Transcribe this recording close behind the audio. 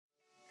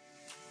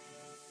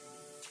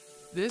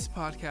This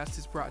podcast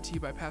is brought to you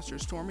by Pastor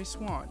Stormy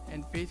Swan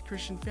and Faith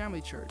Christian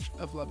Family Church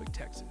of Lubbock,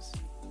 Texas.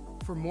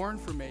 For more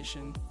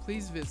information,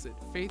 please visit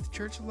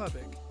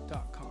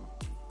faithchurchlubbock.com.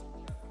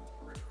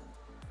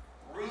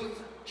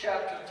 Ruth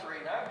chapter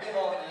 3. And I've been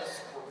on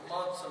this for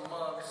months and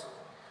months.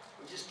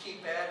 We just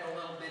keep adding a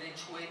little bit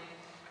each week.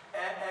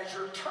 As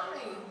you're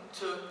turning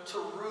to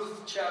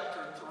Ruth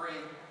chapter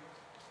 3,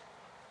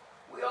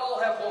 we all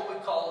have what we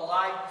call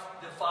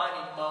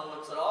life-defining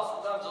moments. And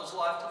oftentimes those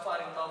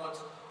life-defining moments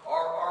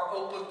are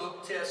open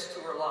book tests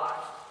to our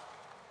life.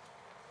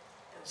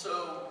 And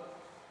so,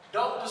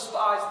 don't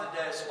despise the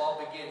day of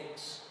small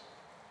beginnings.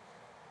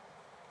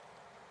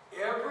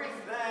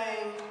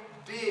 Everything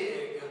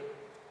big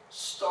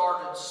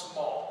started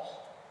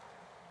small.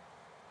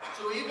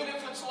 So even if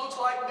it looks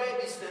like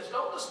baby steps,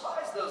 don't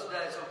despise those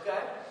days,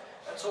 okay?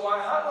 And so I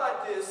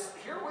highlight this.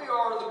 Here we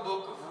are in the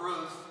book of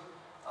Ruth.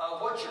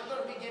 What you're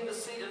going to begin to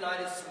see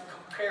tonight is some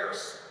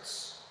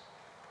comparisons.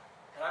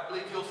 And I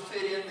believe you'll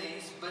fit in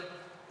these, but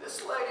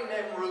this lady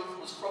named Ruth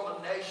was from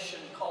a nation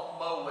called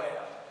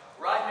Moab.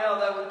 Right now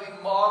that would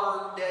be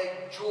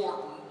modern-day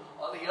Jordan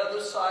on the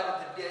other side of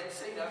the Dead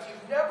Sea. Now if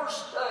you've never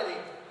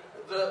studied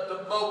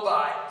the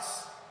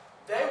Moabites,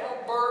 they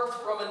were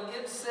birthed from an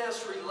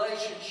incest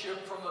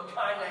relationship from a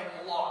guy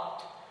named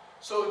Lot.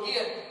 So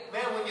again,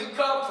 man, when you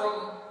come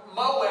from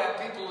Moab,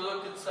 people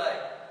look and say,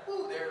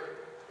 ooh,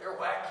 they're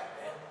wacky,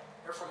 man.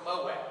 They're from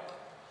Moab.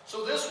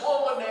 So this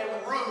woman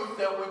named Ruth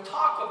that we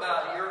talk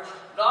about here,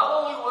 not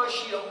only was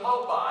she a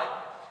Moabite,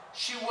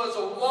 she was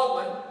a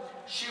woman,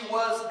 she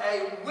was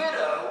a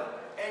widow,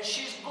 and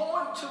she's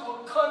going to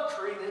a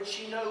country that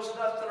she knows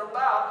nothing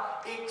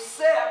about,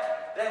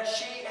 except that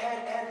she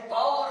had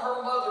followed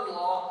her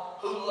mother-in-law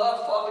who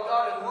loved Father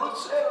God. And Ruth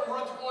said in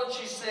Ruth 1,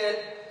 she said,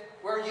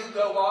 where you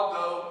go, I'll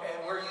go,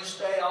 and where you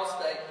stay, I'll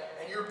stay,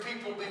 and your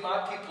people will be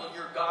my people, and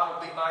your God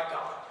will be my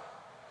God.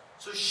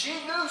 So she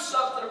knew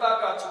something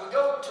about God. So we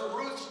go to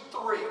Ruth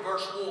 3,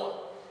 verse 1.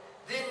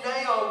 Then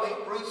Naomi,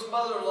 Ruth's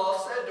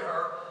mother-in-law, said to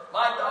her,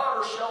 my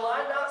daughter, shall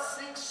I not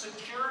seek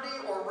security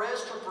or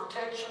rest or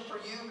protection for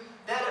you,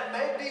 that it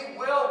may be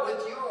well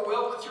with you or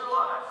well with your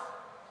life?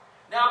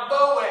 Now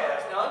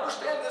Boaz, now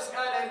understand this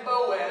guy named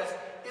Boaz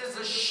is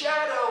a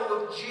shadow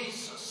of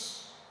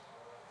Jesus.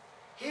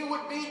 He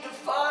would be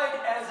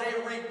defined as a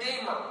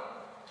redeemer.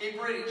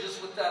 Keep reading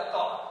just with that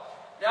thought.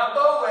 Now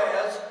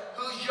Boaz,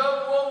 whose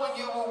young woman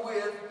you were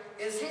with,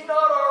 is he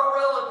not our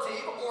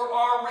relative or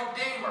our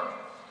redeemer?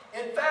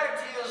 In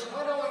fact, he is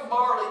winnowing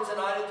barley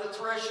tonight at the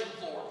threshing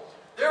floor.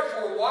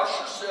 Therefore, wash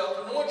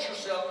yourself, anoint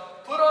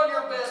yourself, put on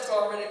your best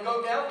garment, and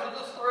go down to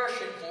the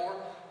threshing floor.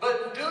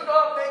 But do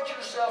not make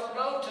yourself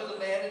known to the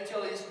man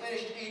until he has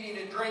finished eating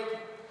and drinking.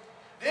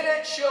 Then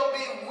it shall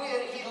be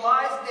when he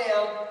lies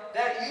down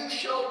that you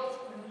shall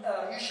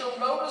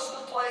notice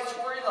the place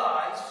where he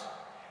lies,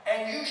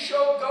 and you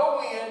shall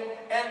go in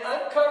and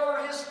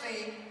uncover his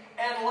feet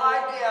and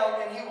lie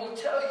down, and he will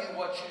tell you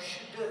what you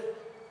should do.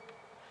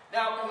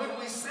 Now, when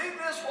we see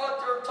this, what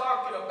they're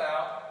talking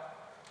about,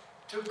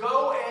 to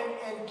go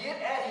and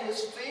get at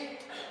his feet,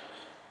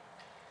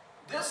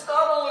 this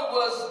not only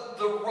was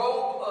the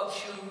robe of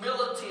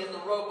humility and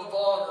the robe of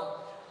honor,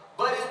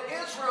 but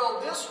in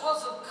Israel, this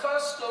was a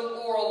custom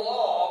or a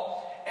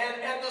law,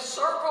 and the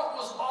servant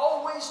was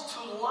always to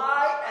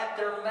lie at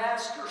their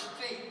master's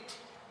feet.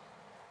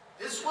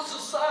 This was a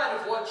sign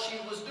of what she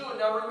was doing.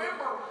 Now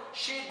remember,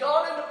 she had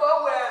gone into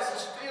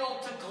Boaz's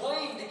field to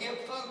glean, to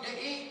get food to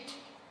eat.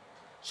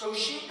 So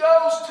she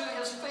goes to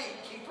his feet.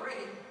 Keep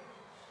reading.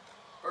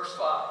 Verse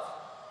 5.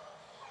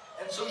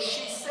 And so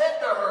she said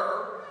to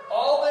her,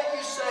 all that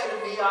you say to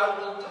me I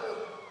will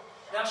do.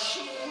 Now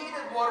she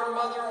heeded what her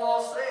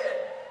mother-in-law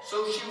said.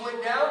 So she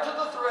went down to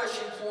the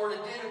threshing floor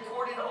and did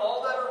according to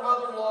all that her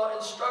mother-in-law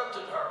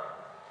instructed her.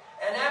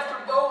 And after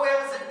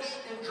Boaz had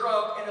eaten and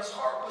drunk, and his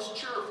heart was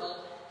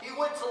cheerful, he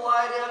went to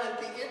lie down at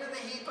the end of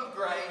the heap of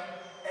grain,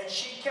 and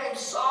she came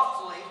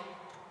softly,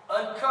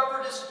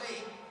 uncovered his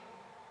feet,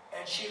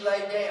 and she lay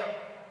down.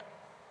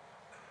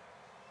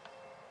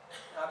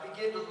 Now I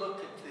begin to look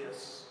at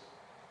this.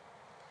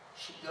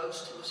 She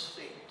goes to his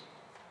feet.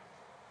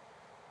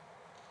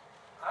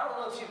 I don't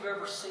know if you've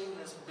ever seen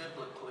this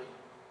biblically,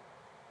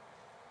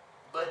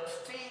 but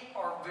feet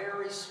are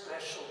very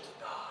special to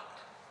God.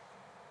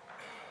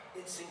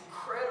 It's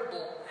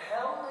incredible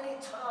how many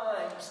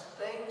times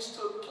things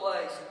took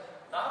place,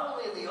 not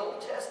only in the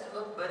Old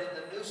Testament, but in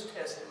the New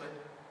Testament,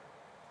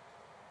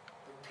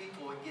 when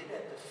people would get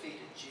at the feet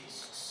of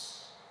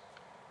Jesus.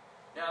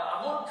 Now,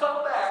 I'm going to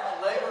come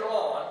back later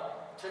on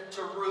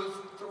to Ruth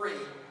 3.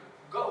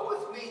 Go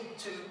with me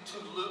to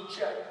Luke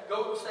chapter,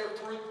 go say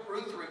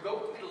Ruth 3,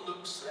 go with me to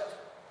Luke 7.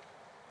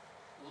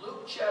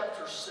 Luke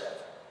chapter 7.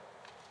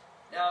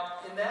 Now,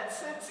 in that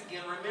sense,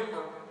 again,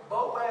 remember,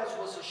 Boaz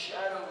was a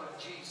shadow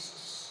of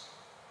Jesus.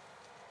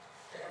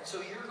 And so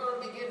you're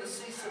going to begin to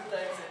see some things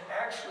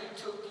that actually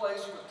took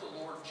place with the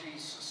Lord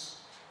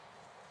Jesus.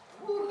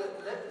 Ooh,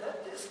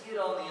 let this get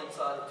on the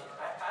inside of you.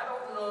 I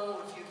don't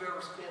know if you've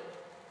ever spent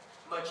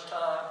much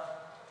time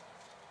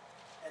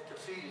at the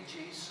feet of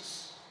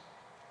Jesus.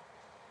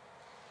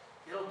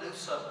 it'll do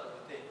something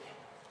within you.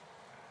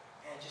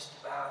 And just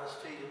to bow at his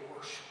feet and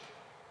worship.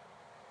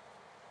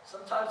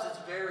 Sometimes it's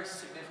very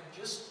significant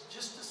just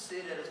to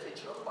sit at his feet.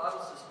 You know, the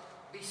Bible says,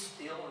 be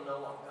still and know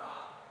I'm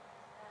God.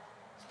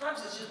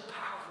 Sometimes it's just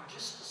powerful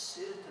just to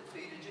sit at the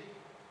feet of Jesus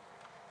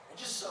and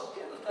just soak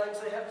in the things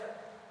they have.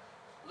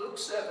 Luke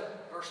 7,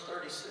 verse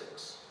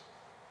 36.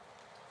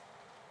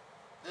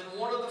 Then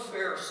one of the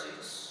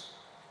Pharisees,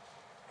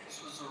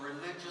 this was a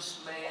religious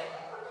man,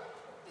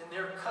 in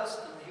their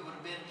custom he would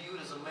have been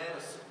viewed as a man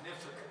of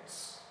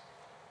significance.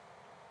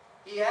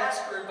 He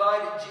asked or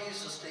invited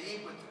Jesus to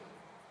eat with him.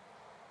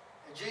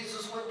 And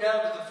Jesus went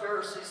down to the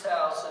Pharisee's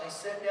house, and he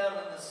sat down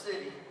in the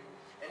city,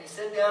 and he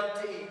sat down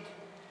to eat.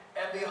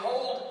 And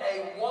behold,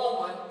 a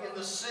woman in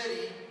the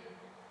city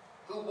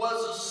who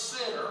was a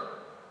sinner,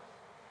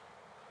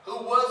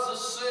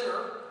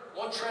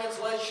 one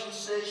translation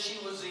says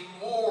she was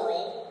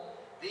immoral.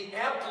 The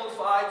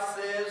Amplified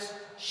says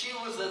she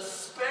was a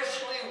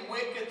especially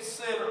wicked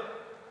sinner.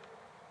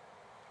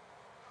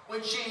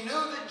 When she knew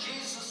that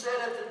Jesus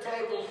sat at the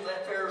table in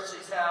that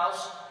Pharisee's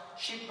house,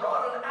 she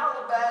brought an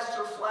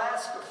alabaster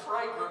flask of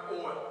fragrant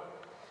oil.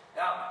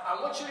 Now, I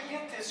want you to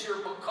get this here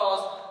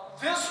because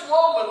this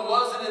woman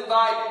wasn't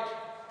invited.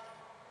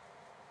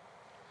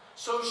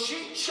 So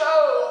she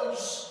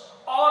chose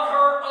on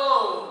her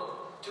own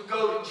to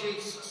go to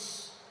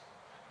Jesus.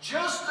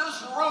 Just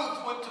as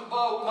Ruth went to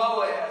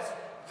Boaz,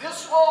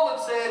 this woman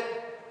said,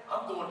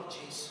 I'm going to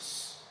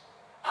Jesus.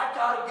 I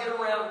got to get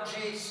around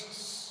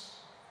Jesus.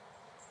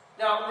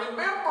 Now,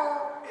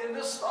 remember in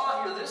this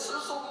thought here, this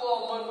is a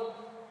woman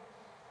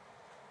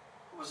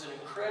who was an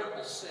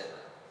incredible sinner.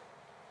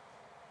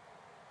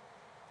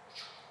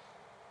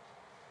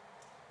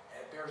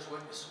 And it bears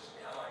witness with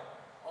me. I'm like,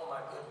 oh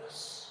my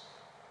goodness.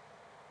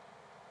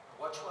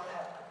 Watch what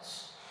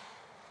happens.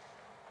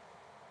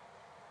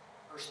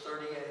 Verse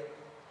 38.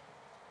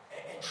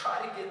 And try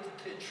to get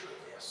the picture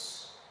of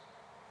this.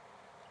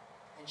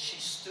 And she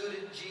stood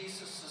at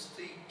Jesus'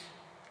 feet,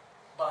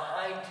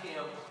 behind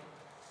him,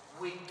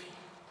 weeping.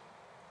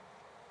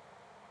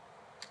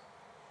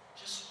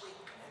 Just weeping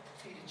at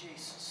the feet of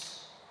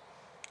Jesus.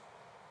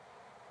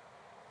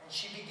 And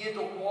she began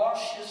to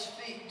wash his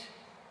feet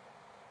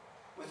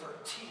with her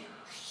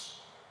tears.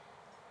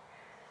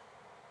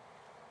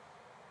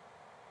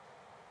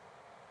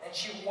 And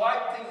she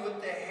wiped them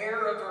with the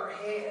hair of her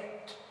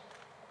head.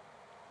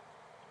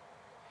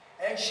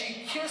 And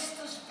she kissed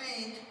his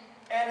feet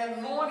and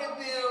anointed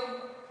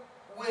them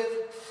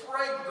with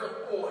fragrant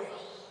oil.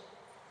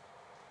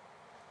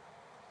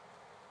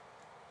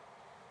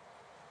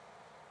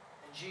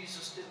 And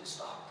Jesus didn't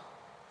stop her.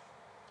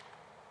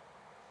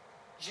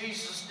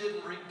 Jesus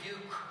didn't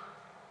rebuke her.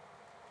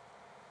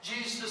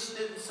 Jesus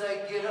didn't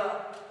say, get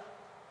up.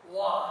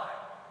 Why?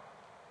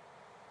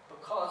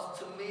 Because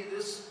to me,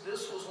 this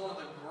was one of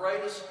the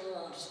greatest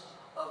forms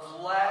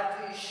of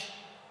lavish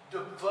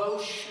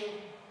devotion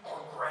or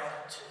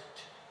gratitude.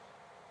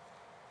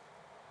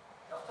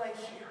 Now think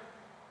here.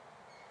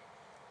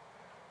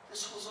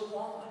 This was a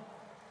woman.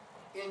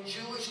 In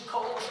Jewish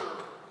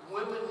culture,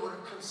 women were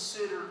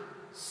considered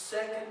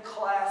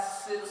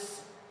second-class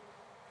citizens.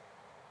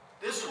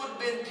 This would have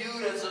been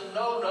viewed as a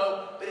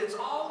no-no, but it's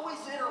always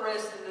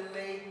interesting to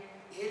me,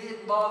 it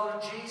didn't bother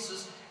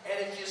Jesus.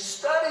 And if you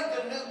study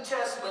the New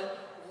Testament,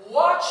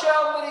 watch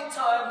how many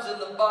times in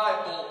the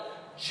Bible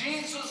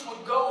Jesus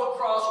would go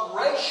across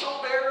racial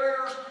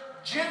barriers,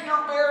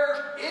 gender barriers.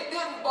 It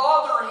didn't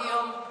bother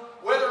him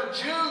whether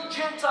Jew,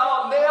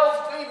 Gentile, male,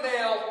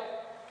 female.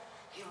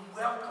 He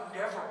welcomed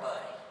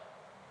everybody.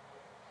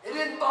 It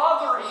didn't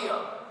bother him.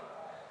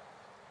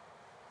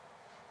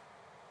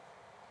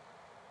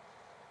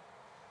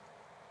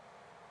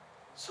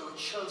 So it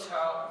shows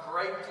how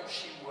grateful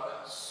she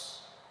was,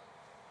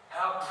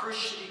 how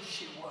appreciative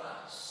she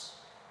was.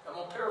 I'm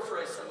going to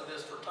paraphrase some of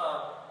this for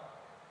time.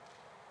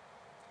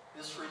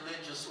 This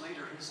religious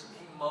leader,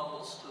 he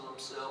mumbles to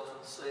himself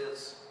and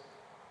says,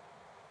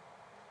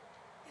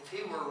 if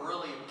he were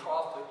really a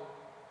prophet,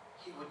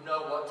 he would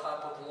know what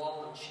type of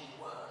woman she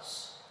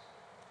was.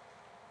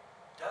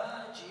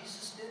 Duh,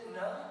 Jesus didn't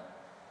know.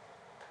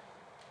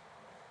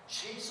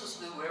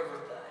 Jesus knew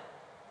everything.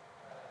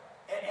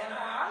 And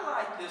I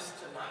highlight this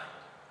tonight.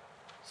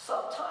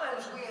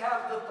 Sometimes we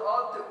have the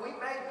thought that we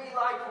may be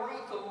like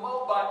Ruth of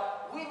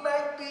Moabite. We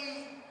may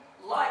be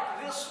like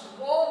this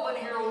woman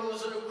here who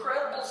was an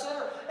incredible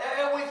sinner.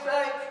 And we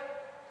think,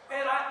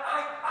 man,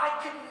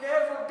 I could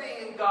never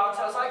be in God's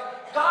house.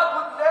 God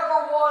would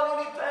never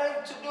want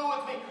anything to do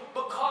with me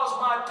because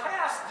my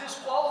past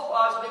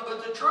disqualifies me.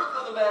 But the truth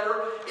of the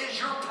matter is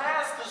your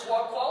past is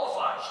what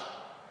qualifies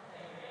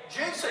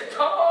you. Jesus said,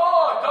 come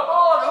on,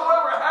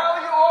 whoever, how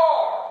you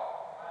are.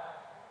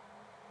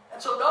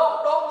 And so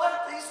don't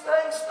let these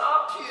things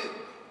stop you.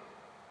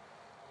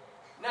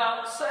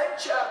 Now, same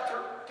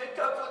chapter, pick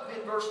up with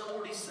me in verse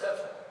 47.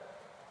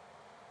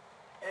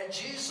 And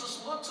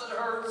Jesus looks at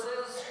her and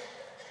says,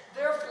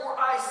 therefore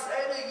I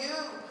say to you,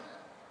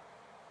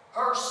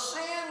 her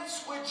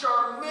sins, which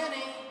are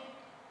many,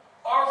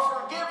 are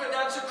forgiven.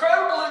 Now, it's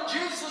incredible that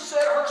Jesus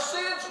said her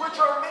sins, which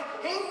are many.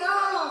 He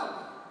knew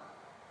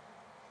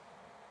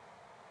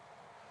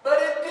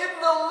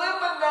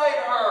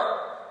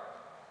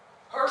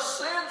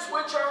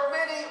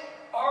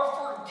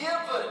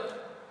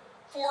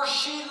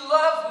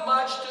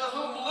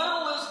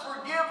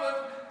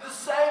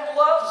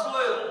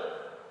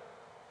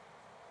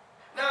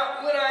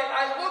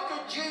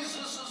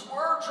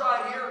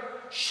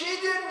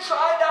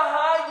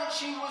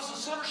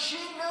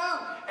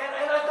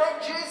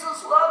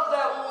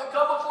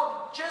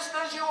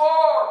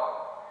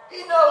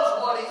He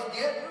knows what he's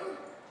getting.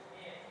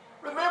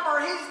 Remember,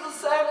 he's the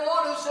same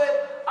one who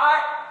said,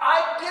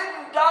 I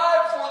didn't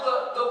die for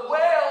the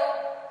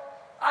well,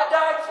 I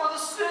died for the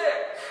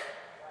sick.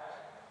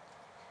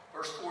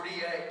 Verse 48,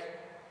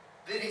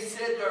 then he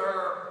said to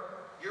her,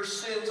 your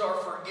sins are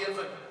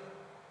forgiven.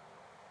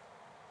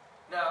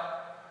 Now,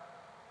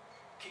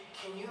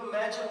 can you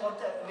imagine what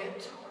that meant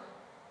to her?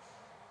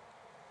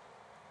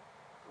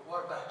 But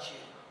what about you?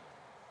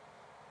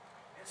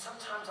 And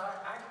sometimes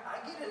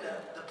I get in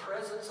the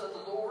presence of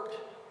the Lord.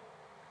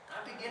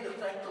 I begin to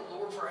thank the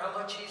Lord for how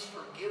much He's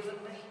forgiven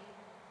me.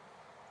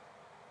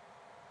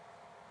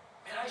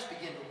 Man, I just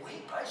begin to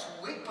weep. I just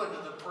weep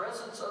under the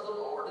presence of the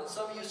Lord. And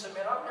some of you say,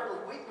 man, I've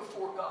never wept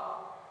before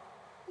God.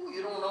 Ooh,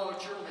 you don't know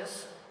what you're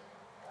missing.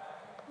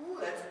 Ooh,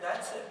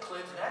 that's it,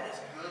 Clinton. That is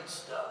good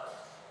stuff.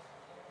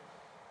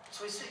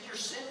 So he said, your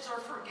sins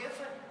are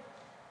forgiven.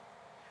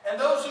 And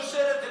those who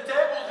sat at the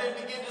table then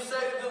begin to say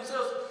to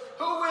themselves,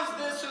 who is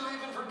this who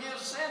even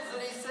forgives sins?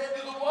 And he said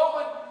to the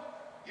woman,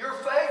 your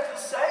faith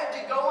has saved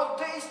you. Go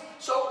in peace.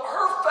 So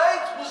her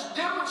faith was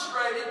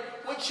demonstrated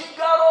when she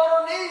got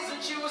on her knees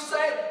and she was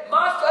saying,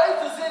 my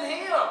faith is in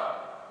Him.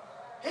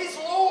 He's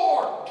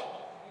Lord.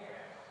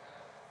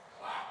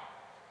 Wow.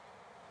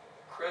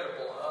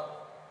 Incredible, huh?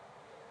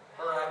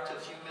 Her act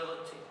of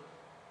humility.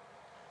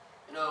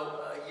 You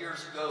know,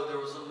 years ago there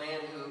was a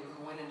man who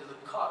went into the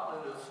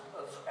continent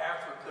of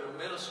Africa to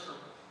minister.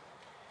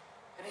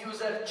 And he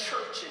was at a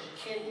church in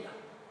Kenya.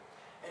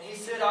 And he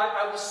said,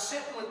 I was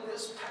sitting with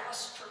this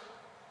pastor.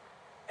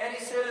 And he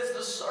said, as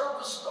the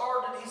service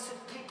started, he said,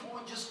 people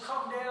would just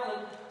come down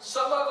and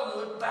some of them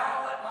would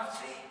bow at my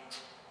feet.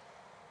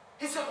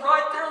 He said,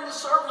 right there in the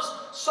service,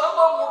 some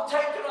of them were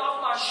taking off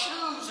my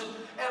shoes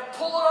and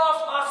pulling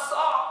off my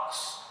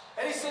socks.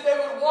 And he said, they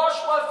would wash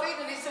my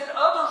feet. And he said,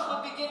 others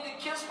would begin to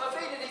kiss my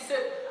feet. And he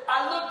said,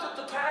 I looked at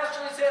the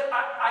pastor and he said,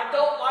 I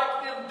don't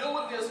like them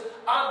doing this.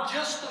 I'm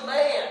just a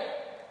man.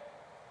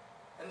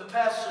 And the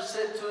pastor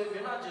said to him,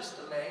 you're not just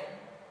a man.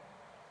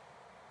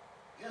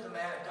 You're the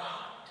man of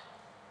God.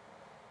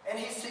 And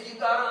he said, you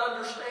got to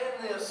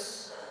understand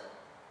this.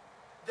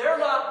 They're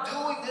not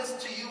doing this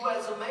to you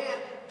as a man.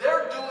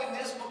 They're doing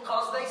this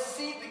because they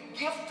see the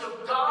gift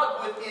of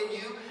God within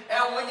you.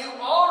 And when you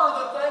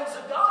honor the things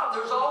of God,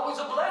 there's always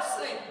a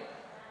blessing.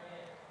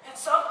 And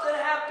something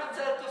happens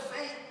at the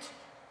feet.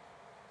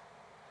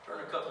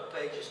 Turn a couple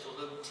pages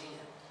to Luke 10.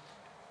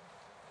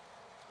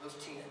 Luke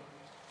 10.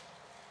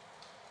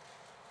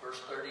 Verse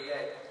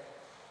 38.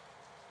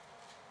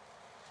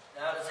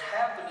 Now it has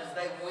happened as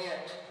they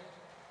went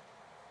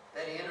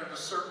that he entered a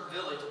certain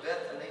village,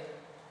 Bethany,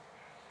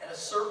 and a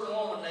certain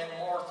woman named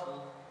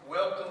Martha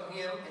welcomed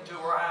him into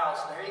her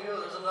house. There you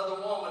go, there's another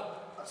woman.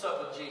 What's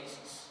up with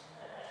Jesus?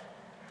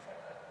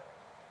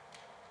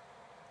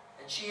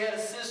 And she had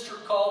a sister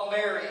called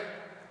Mary,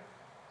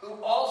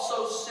 who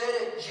also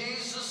sat at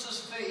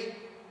Jesus' feet,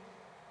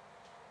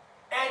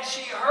 and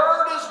she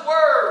heard his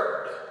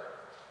word.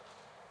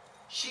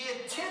 She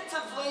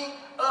attentively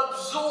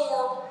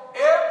absorbed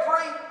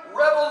every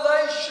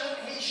revelation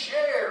he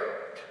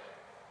shared.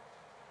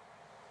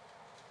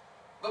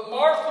 But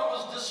Martha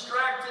was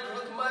distracted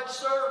with much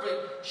serving.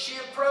 She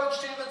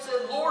approached him and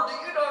said, Lord, do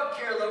you not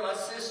care that my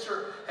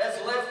sister has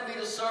left me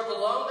to serve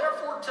alone?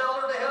 Therefore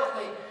tell her to help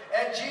me.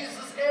 And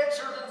Jesus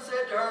answered and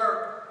said to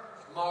her,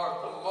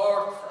 Martha,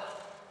 Martha,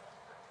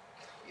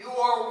 you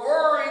are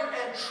worried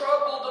and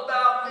troubled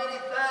about many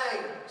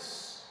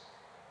things.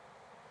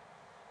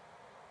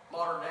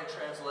 Modern day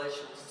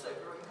translations say,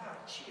 girl, you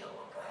gotta chill,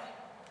 okay?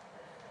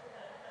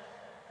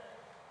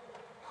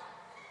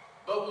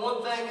 But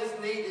one thing is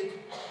needed.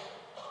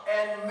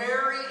 And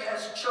Mary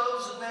has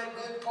chosen that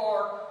good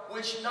part,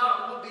 which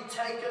not will be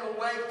taken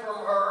away from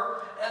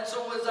her. And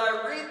so as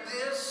I read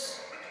this,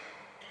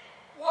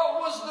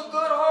 what was the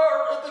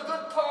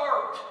good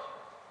part?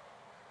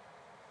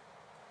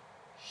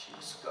 She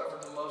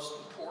discovered the most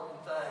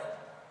important thing.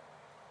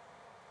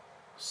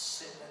 Was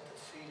sitting at the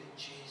feet of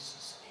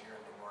Jesus and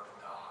hearing the Word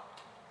of God.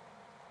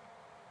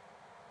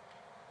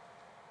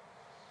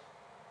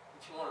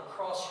 If you want to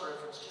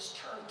cross-reference, just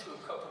turn to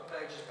a couple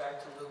pages back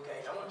to Luke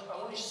 8. I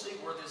want you to see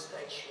where this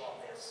takes you on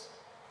this.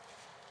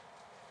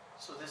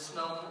 So this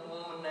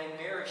woman named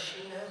Mary,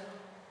 she knew.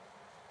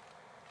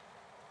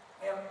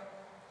 Man,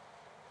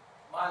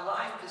 my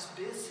life is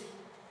busy.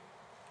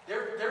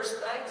 There's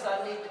things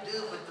I need to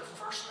do, but the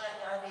first thing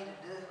I need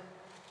to do,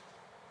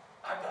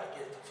 I've got to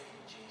get at the feet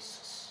of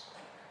Jesus.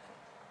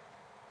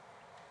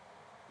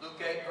 Luke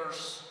 8,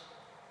 verse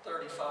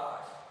 35.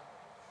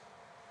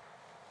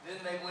 Then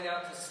they went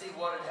out to see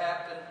what had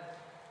happened,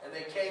 and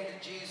they came to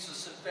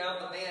Jesus and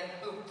found the man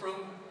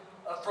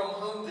from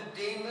whom the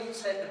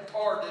demons had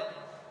departed,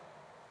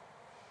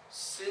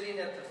 sitting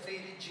at the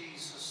feet of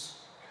Jesus,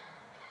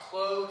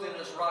 clothed in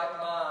his right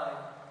mind,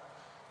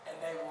 and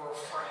they were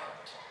afraid.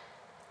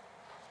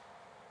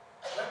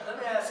 Let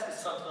me ask you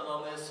something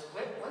on this.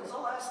 When's the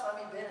last time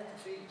you've been at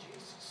the feet of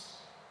Jesus?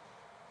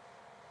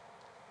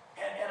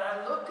 And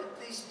I look at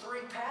these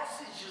three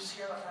passages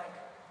here and I think,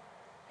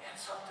 man,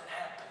 something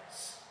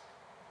happens.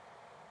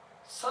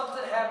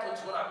 Something happens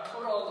happens when I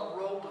put on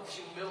the robe of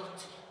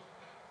humility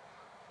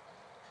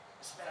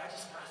is, man, I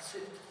just got to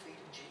sit at the feet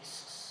of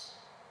Jesus.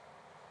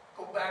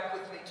 Go back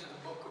with me to the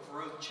book of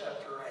Ruth,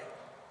 chapter 8.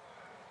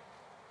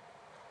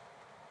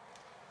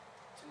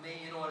 To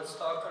me, you know what it's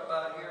talking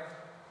about here?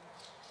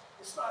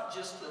 It's not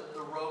just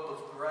the robe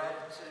of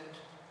gratitude.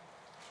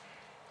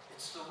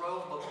 It's the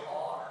robe of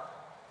honor.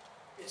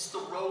 It's the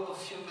robe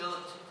of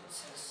humility that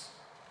says,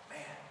 man,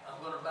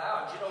 I'm going to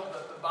bow. And you know,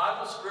 the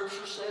Bible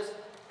scripture says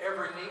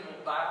every knee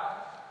will bow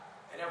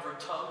and every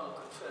tongue will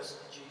confess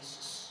to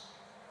Jesus.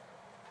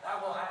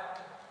 That will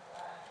happen.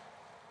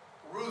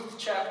 Ruth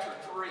chapter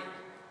 3.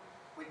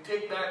 We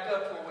pick back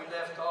up where we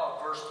left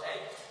off, verse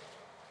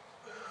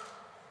 8.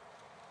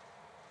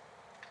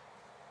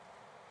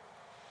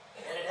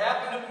 And it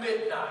happened at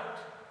midnight.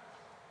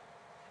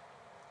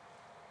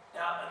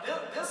 Now,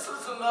 this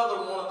is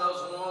another one of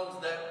those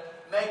ones that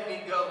make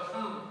me go,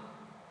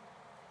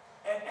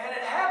 And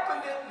it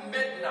happened at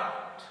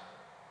midnight.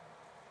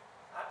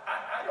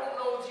 I don't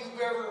know if you've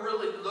ever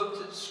really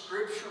looked at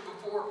Scripture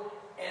before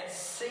and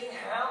seen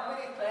how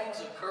many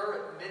things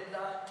occur at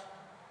midnight.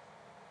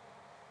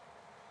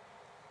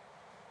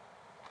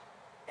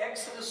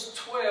 Exodus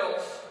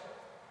 12,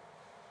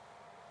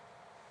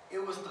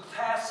 it was the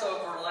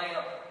Passover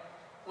lamb.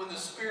 When the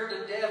spirit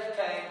of death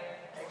came,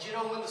 and you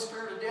know when the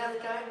spirit of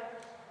death came?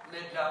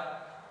 Midnight.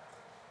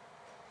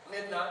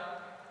 Midnight.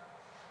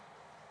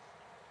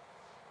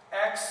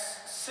 Acts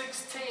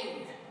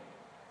 16.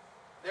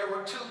 There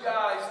were two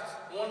guys,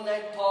 one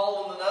named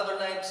Paul and another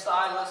named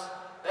Silas.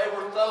 They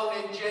were thrown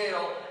in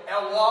jail.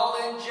 And while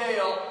in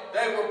jail,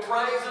 they were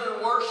praising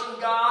and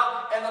worshiping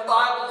God. And the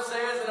Bible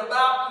says, and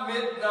about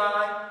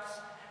midnight,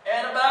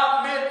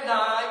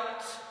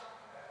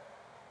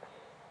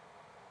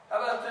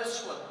 how about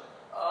this one?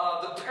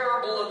 The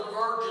parable of the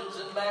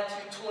virgins in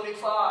Matthew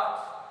 25.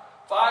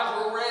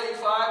 5 were ready,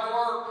 5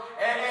 weren't.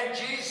 And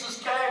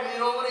Jesus came. You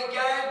know when he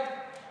came?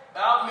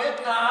 About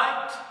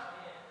midnight.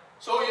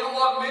 So you know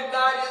what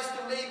midnight is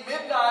to me?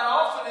 Midnight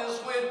often is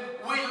when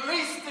we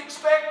least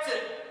expect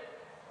it.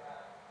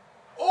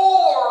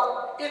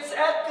 Or it's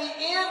at the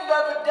end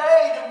of a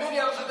day. To many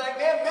of us who think,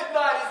 man,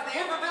 midnight is the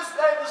end of this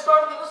day, the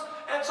start of this.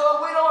 And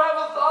so we don't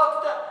have a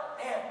thought that,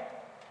 man,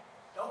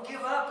 don't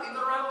give up even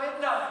around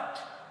midnight.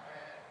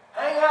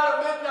 Hang out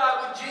at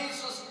midnight with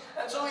Jesus.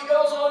 And so he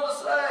goes on to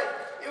say,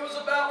 it was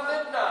about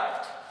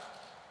midnight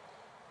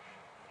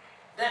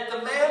that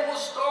the man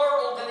was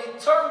startled and he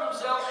turned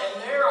himself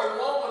and there a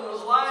woman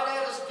was lying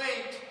at his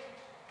feet.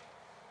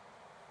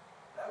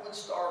 That would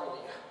startle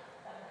you.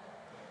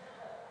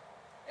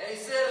 And he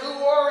said, who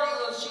are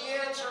you? And she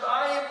answered,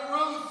 I am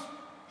Ruth,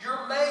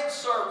 your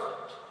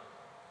maidservant.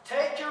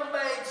 Take your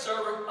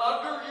maidservant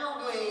under your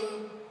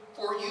wing,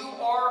 for you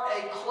are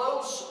a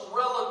close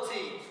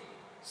relative.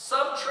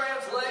 Some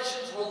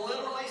translations will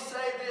literally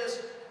say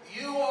this,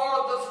 you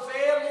are the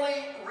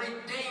family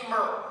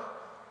redeemer.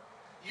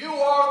 You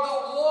are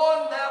the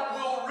one that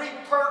will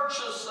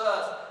repurchase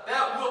us,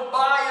 that will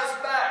buy us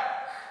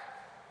back.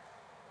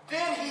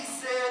 Then he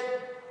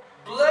said,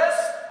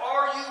 blessed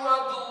are you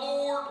of the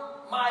Lord,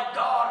 my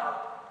daughter.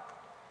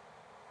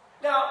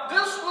 Now,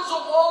 this was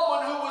a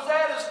woman who was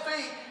at his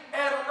feet,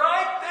 and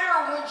right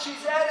there when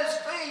she's at his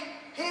feet,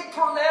 he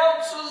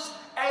pronounces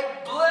a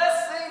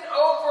blessing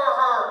over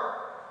her.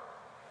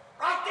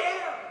 Right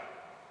there.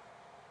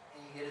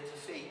 And you get at the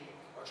feet.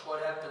 Watch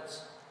what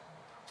happens.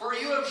 For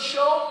you have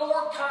shown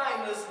more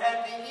kindness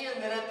at the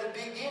end than at the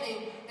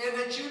beginning, in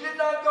that you did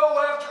not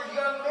go after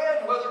young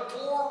men, whether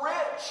poor or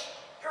rich.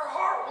 Your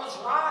heart was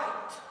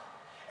right.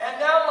 And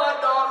now,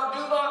 my daughter,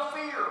 do not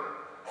fear.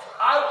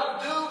 I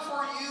will do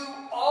for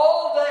you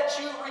all that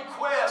you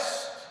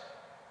request.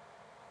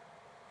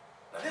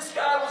 Now, this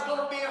guy was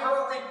going to be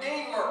her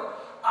redeemer.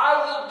 I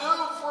will do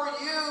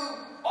for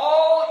you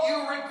all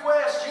you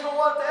request. You know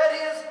what that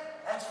is?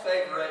 That's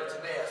favor at its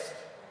best.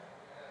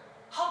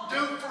 I'll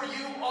do for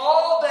you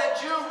all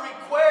that you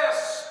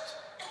request.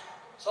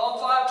 Psalm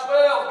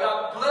 5:12,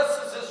 God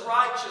blesses his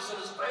righteous and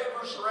his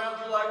favor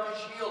surrounds you like a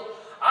shield.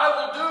 I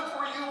will do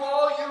for you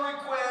all you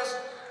request.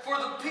 For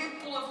the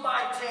people of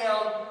my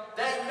town,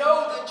 they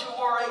know that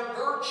you are a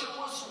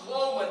virtuous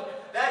woman,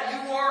 that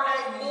you are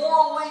a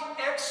morally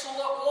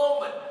excellent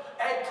woman.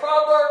 A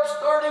Proverbs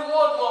 31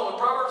 woman,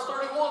 Proverbs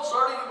 31,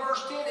 starting in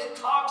verse 10, it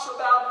talks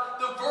about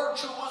the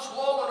virtuous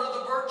woman or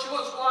the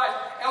virtuous wife.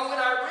 And when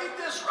I read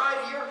this right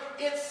here,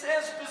 it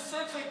says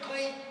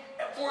specifically,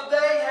 for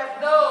they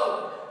have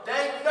known.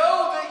 They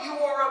know that you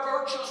are a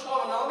virtuous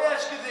woman. Now let me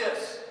ask you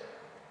this.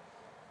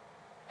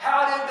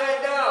 How did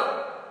they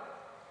know?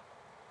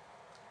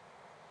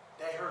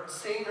 They had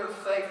seen her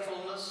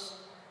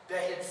faithfulness.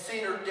 They had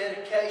seen her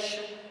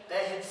dedication.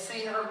 They had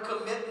seen her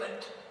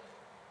commitment.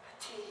 I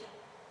tell you,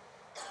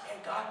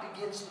 and God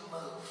begins to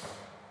move.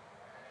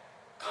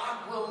 God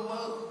will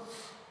move.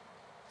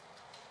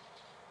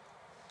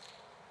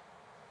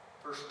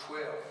 Verse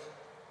 12.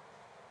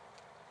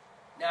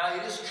 Now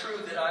it is true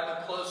that I'm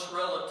a close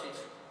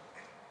relative.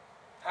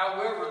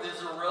 However,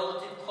 there's a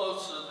relative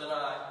closer than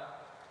I.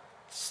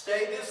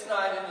 Stay this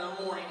night, and in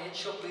the morning it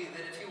shall be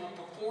that if he will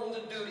perform perform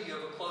the duty of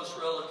a close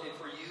relative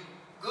for you,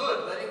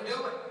 good, let him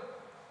do it.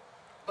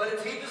 But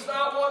if he does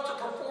not want to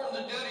perform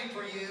the duty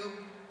for you,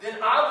 then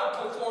I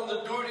will perform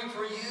the duty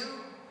for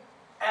you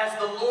as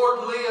the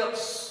Lord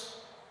lives.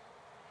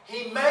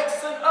 He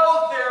makes an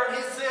oath there and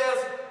he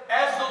says,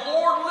 as the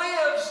Lord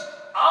lives,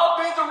 I'll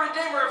be the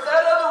Redeemer. If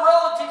that other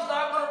relative's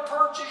not going to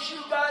purchase you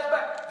guys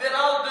back, then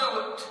I'll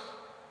do it.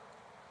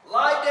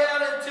 Lie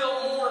down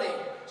until morning.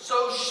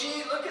 So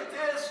she, look at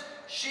this,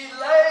 she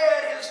lay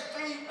at his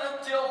feet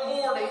until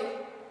morning,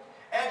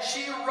 and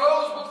she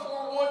rose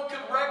before one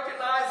could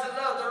recognize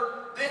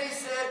another. Then he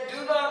said,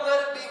 do not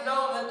let it be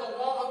known that the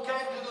woman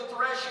came to the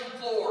threshing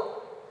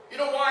floor. You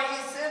know why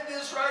he said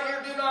this right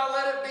here, do not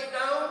let it be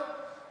known?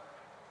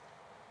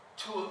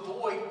 To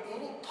avoid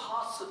any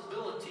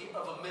possibility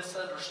of a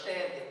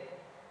misunderstanding.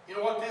 You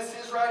know what this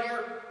is right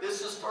here?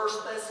 This is 1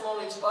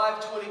 Thessalonians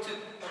 5:22.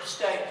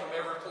 Abstain from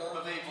every form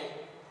of evil.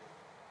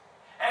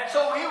 And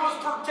so he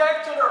was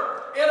protecting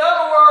her. In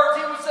other words,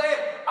 he was saying,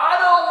 I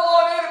don't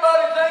want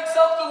anybody to think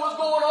something was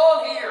going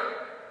on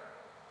here.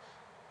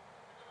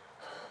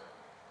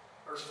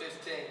 Verse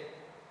 15.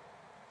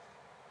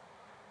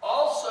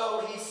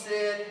 Also he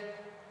said,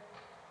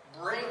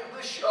 bring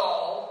the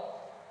shawl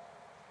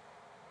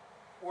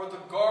or the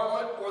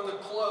garment or the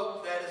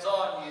cloak that is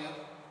on you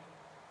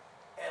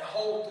and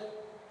hold it.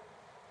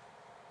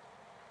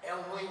 And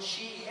when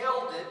she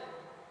held it,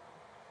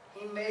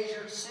 he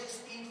measured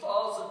 6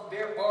 ephahs of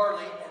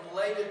barley and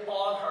laid it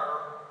on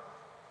her.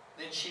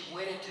 Then she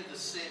went into the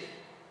city.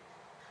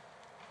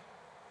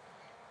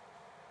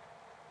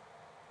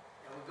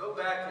 And we go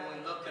back and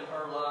we look in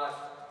her life.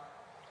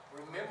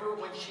 Remember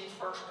when she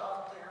first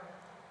got there?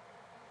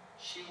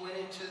 She went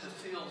into the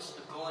fields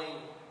to glean.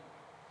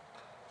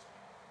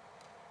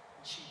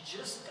 And she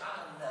just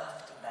got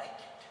enough to make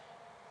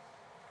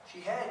it.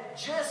 She had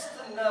just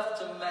enough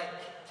to make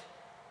it.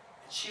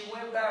 And she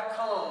went back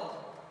home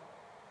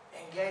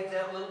and gave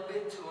that little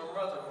bit to her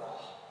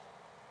mother-in-law.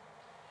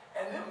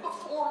 And then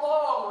before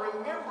long,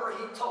 remember,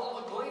 he told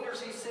the gleaners,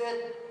 he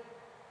said,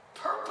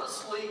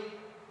 purposely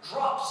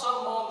drop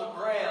some on the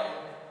ground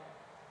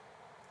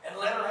and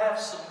let her have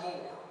some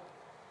more.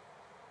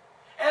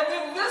 And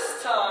then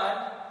this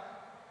time,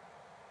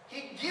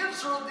 he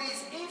gives her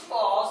these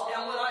ephahs,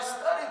 and when I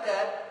studied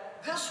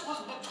that, this was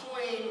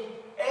between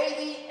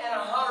 80 and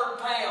 100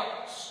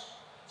 pounds.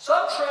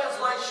 Some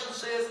translation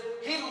says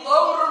he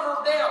loaded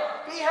her down.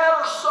 He had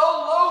her so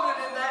loaded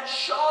in that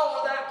shawl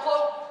or that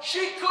cloak,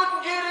 she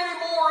couldn't get any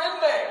more in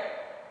there.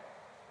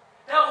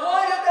 Now,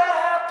 why did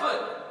that happen?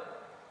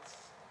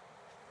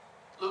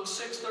 Luke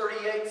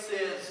 6:38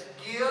 says,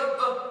 give,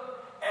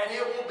 and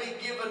it will be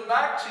given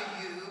back to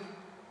you,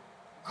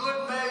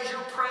 good measure,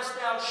 pressed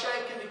down,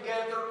 shaken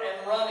together,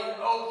 and running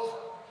over.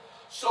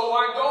 So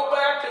I go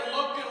back and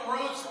look in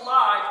Ruth's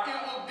life. It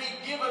will be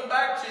given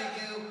back to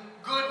you,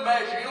 good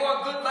measure. You know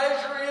what good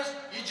measure is?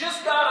 You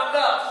just got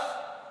enough.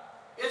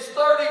 It's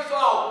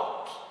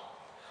 30-fold.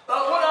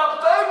 But when I'm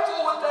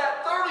faithful with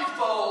that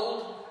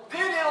 30-fold,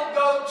 then it'll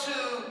go to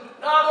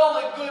not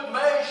only good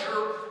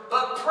measure,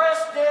 but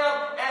pressed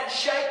down and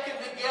shaken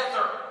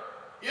together.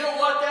 You know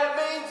what that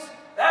means?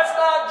 That's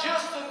not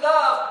just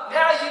enough.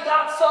 Now you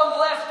got some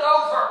left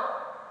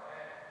over.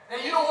 Now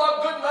you know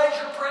what good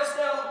measure, pressed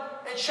down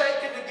and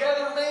shaken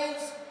together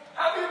means?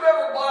 How many of you have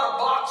ever bought a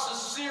box of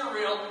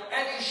cereal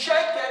and you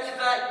shake that and you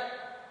think,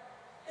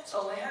 it's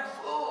only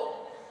half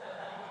full.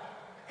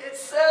 It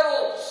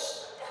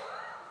settles.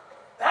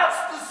 That's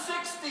the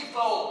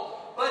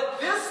 60-fold. But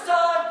this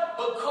time,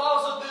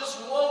 because of this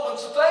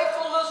woman's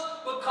faithfulness,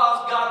 because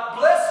God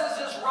blesses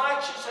his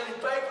righteous and he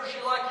favors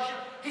you like a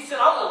sheep, he said,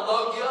 I'm going to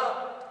load you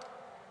up.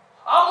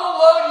 I'm going to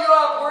load you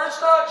up where it's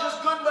not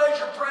just good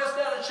measure pressed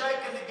down and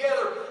shaken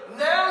together.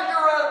 Now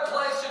you're at a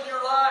place in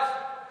your life,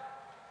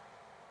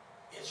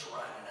 it's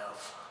running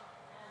over.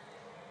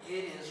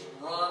 It is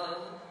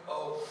running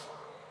over.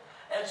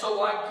 And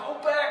so I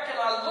go back and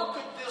I look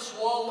at this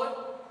woman.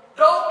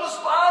 Don't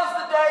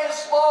despise the day of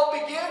small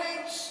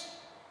beginnings.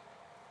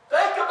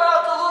 Think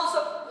about the little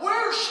stuff.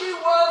 Where she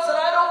was, and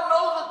I don't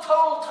know the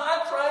total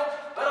time frame,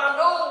 but I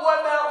know it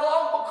wasn't that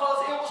long because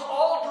it was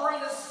all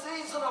during the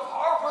season of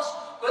harvest.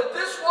 But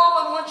this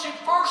woman, when she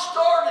first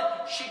started,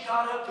 she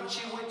got up and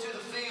she went to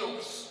the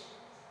fields.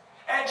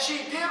 And she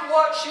did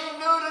what she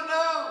knew to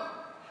do.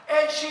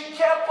 And she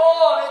kept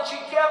on and she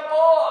kept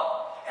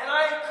on. And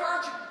I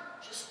encourage you,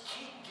 just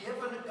keep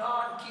giving to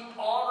God and keep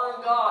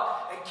honoring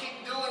God and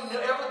keep doing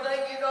everything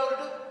you know to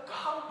do.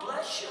 God will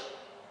bless you.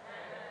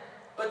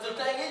 But the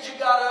thing is, you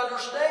got to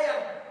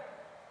understand,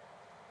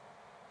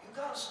 you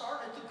got to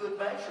start at the good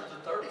measure,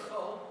 the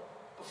 30-fold,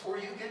 before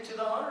you get to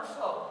the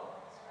 100-fold.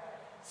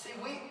 See,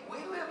 we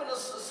live in a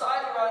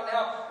society right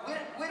now,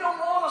 we don't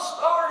want to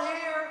start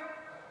here.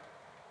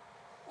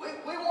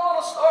 We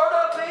want to start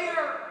up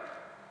here.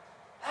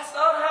 That's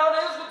not how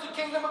it is with the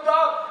kingdom of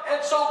God.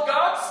 And so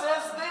God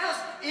says this,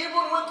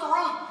 even with the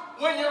Ruth,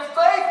 when you're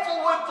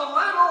faithful with the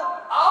little,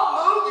 I'll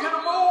move you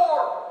to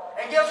more.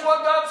 And guess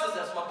what God says?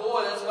 That's my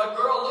boy, that's my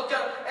girl, look at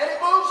it. And he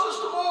moves us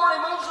to more, he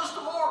moves us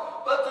to more.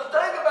 But the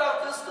thing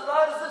about this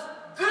tonight is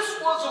this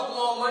was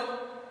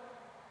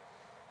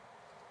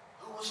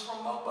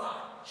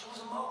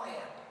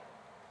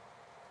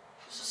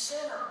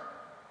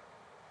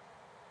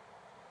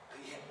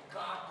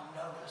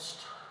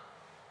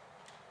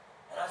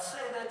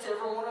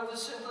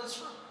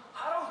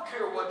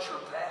care what your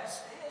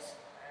past is.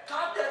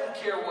 God doesn't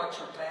care what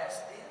your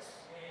past is.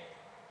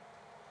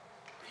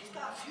 But He's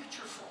got a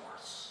future for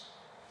us.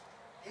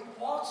 He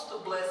wants to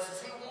bless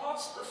us. He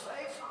wants to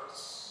favor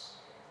us.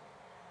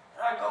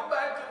 And I go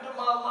back into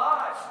my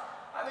life.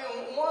 I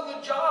mean, one of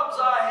the jobs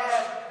I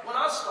had when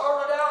I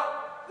started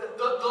out, the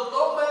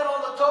low man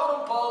on the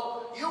totem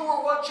pole, you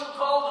were what you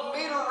called a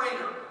meter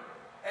reader.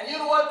 And you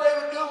know what they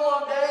would do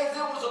on days?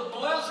 It was a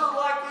blizzard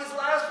like these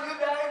last few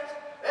days.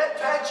 They'd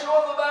pat you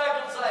on the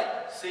back and say,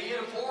 see you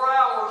in 4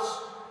 hours.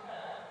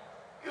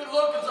 You'd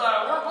look and say,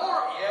 we're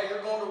going. Yeah,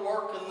 you're going to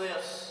work in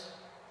this.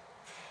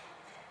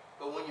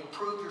 But when you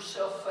prove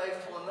yourself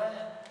faithful in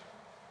that,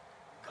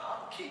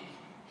 God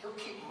He'll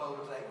keep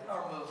motivating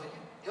or moving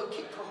you. He'll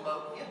keep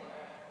promoting you.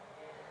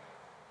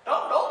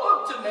 Don't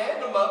look to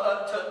man to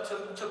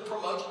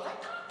promote you.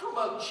 Let God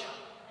promote you.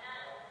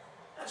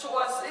 And so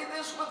I see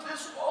this with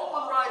this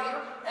woman right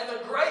here. And the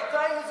great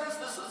thing is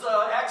this is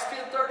Acts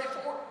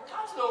 10:34.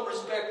 God's no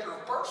respecter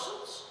of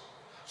persons.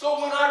 So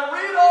when I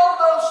read all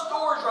those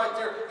stories right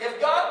there, if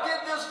God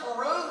did this for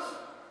Ruth,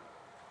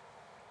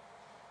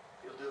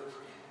 He'll do it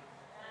for you.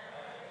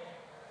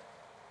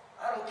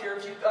 I don't care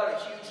if you've got a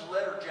huge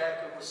letter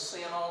jacket with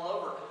sin all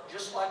over,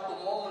 just like the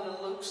woman in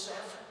Luke 7.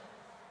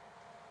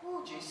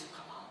 Oh, Jesus,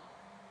 come on.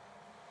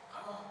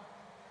 Come on.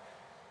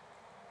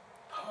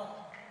 Come on.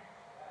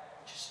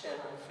 Just stand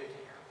on your feet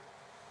here.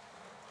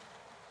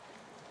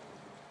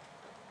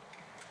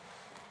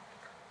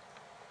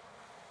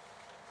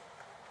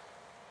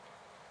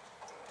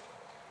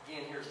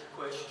 Again, here's the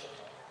question.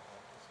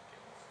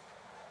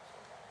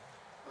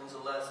 When's the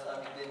last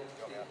time you've been at the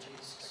feet of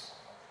Jesus?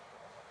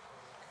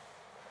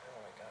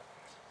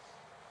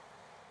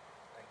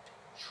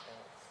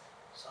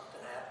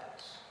 Something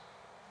happens.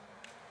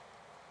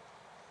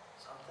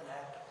 Something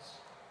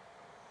happens.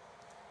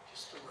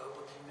 Just a robe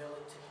of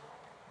humility.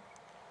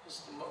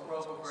 Just a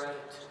robe of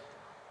gratitude.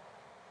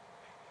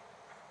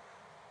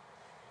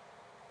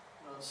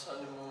 And on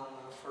Sunday morning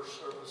in the first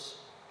service,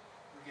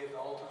 we gave an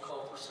altar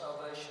call for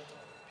salvation.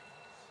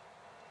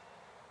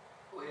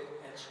 Go ahead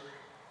and answer it.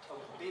 Tell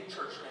them to be in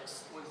church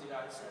next Wednesday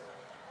night at 7.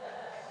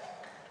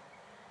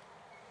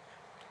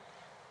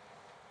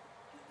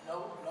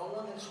 No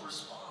one has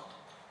responded.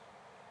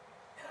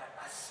 And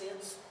I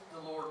sense the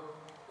Lord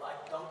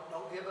like,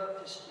 don't give up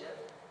just yet.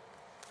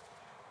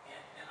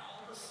 And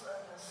all of a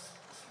sudden, this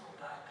little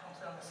guy comes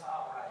down this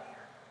aisle right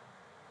here.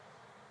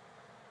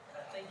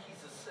 And I think he's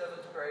a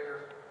 7th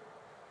grader.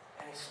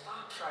 And he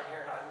stops right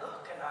here, and I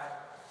look, and I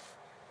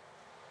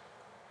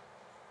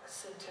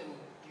said to him,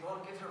 do you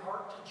want to give your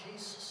heart to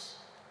Jesus?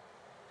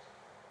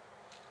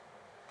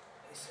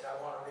 And he said, I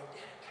want to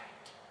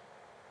rededicate.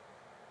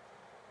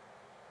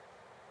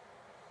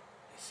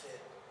 He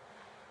said,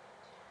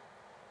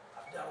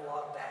 I've done a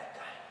lot of bad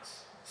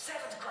things.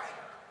 7th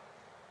grader.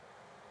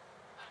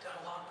 I've done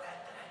a lot of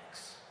bad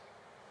things.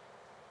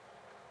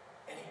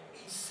 And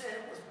he said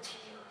it with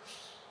tears.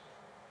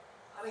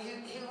 I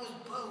mean, he was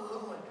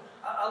boo-hooing.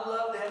 I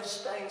love to have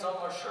stains on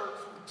my shirt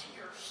from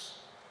tears.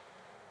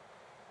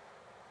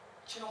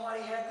 But you know what?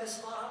 He had this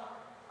thought,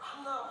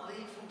 I'm not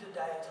leaving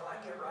today until I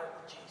get right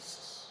with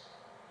Jesus.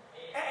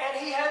 And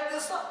he had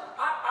this thought,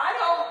 I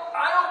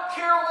don't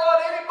care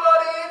what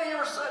anybody in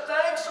here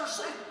thinks or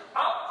sees.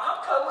 I'm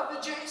coming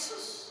to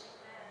Jesus.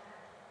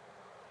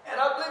 And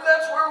I believe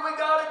that's where we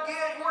got to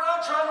get. We're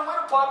not trying to win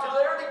a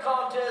popularity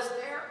contest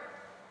here.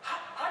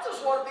 I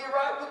just want to be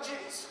right with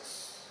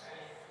Jesus.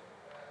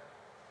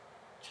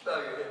 Would you bow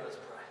your head? Let's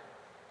pray.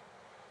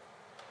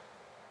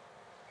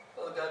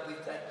 Father God, we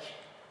thank you.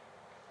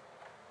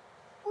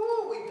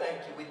 Ooh, we thank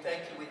you, we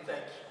thank you, we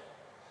thank you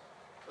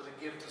for the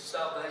gift of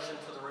salvation,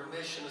 for the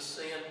remission of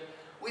sin.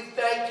 We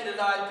thank you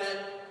tonight that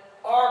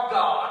our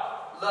God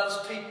loves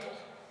people.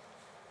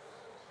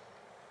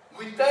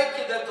 We thank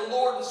you that the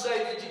Lord and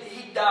Savior,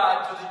 He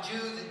died for the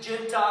Jew, the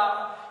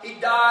Gentile. He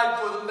died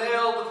for the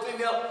male, the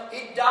female.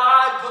 He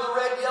died for the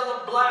red,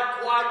 yellow,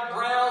 black, white,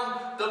 brown,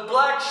 the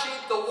black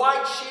sheep, the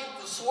white sheep,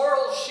 the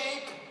swirl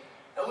sheep.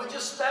 And we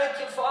just thank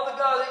you, Father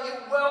God, that you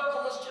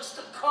welcome us just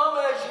to come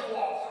as you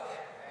are.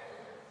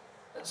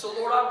 And so,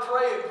 Lord, I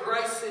pray a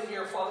grace in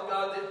here, Father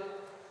God, that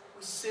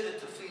we sit at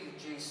the feet of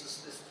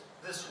Jesus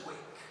this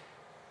week.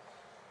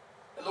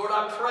 And Lord,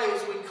 I pray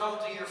as we come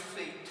to your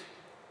feet,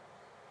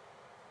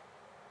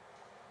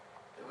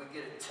 that we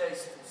get a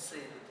taste and see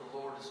that the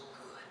Lord is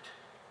good.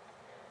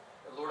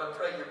 And Lord, I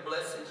pray your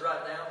blessings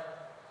right now.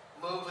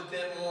 Move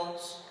within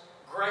ones.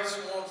 Grace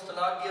ones to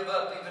not give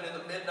up even in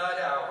the midnight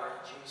hour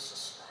in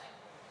Jesus'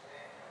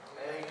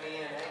 name.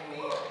 Amen.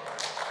 Amen.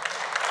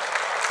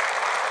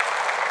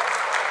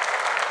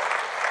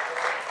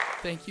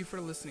 Thank you for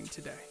listening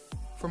today.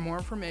 For more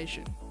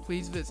information,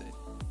 please visit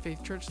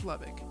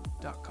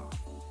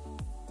faithchurchlubbock.com.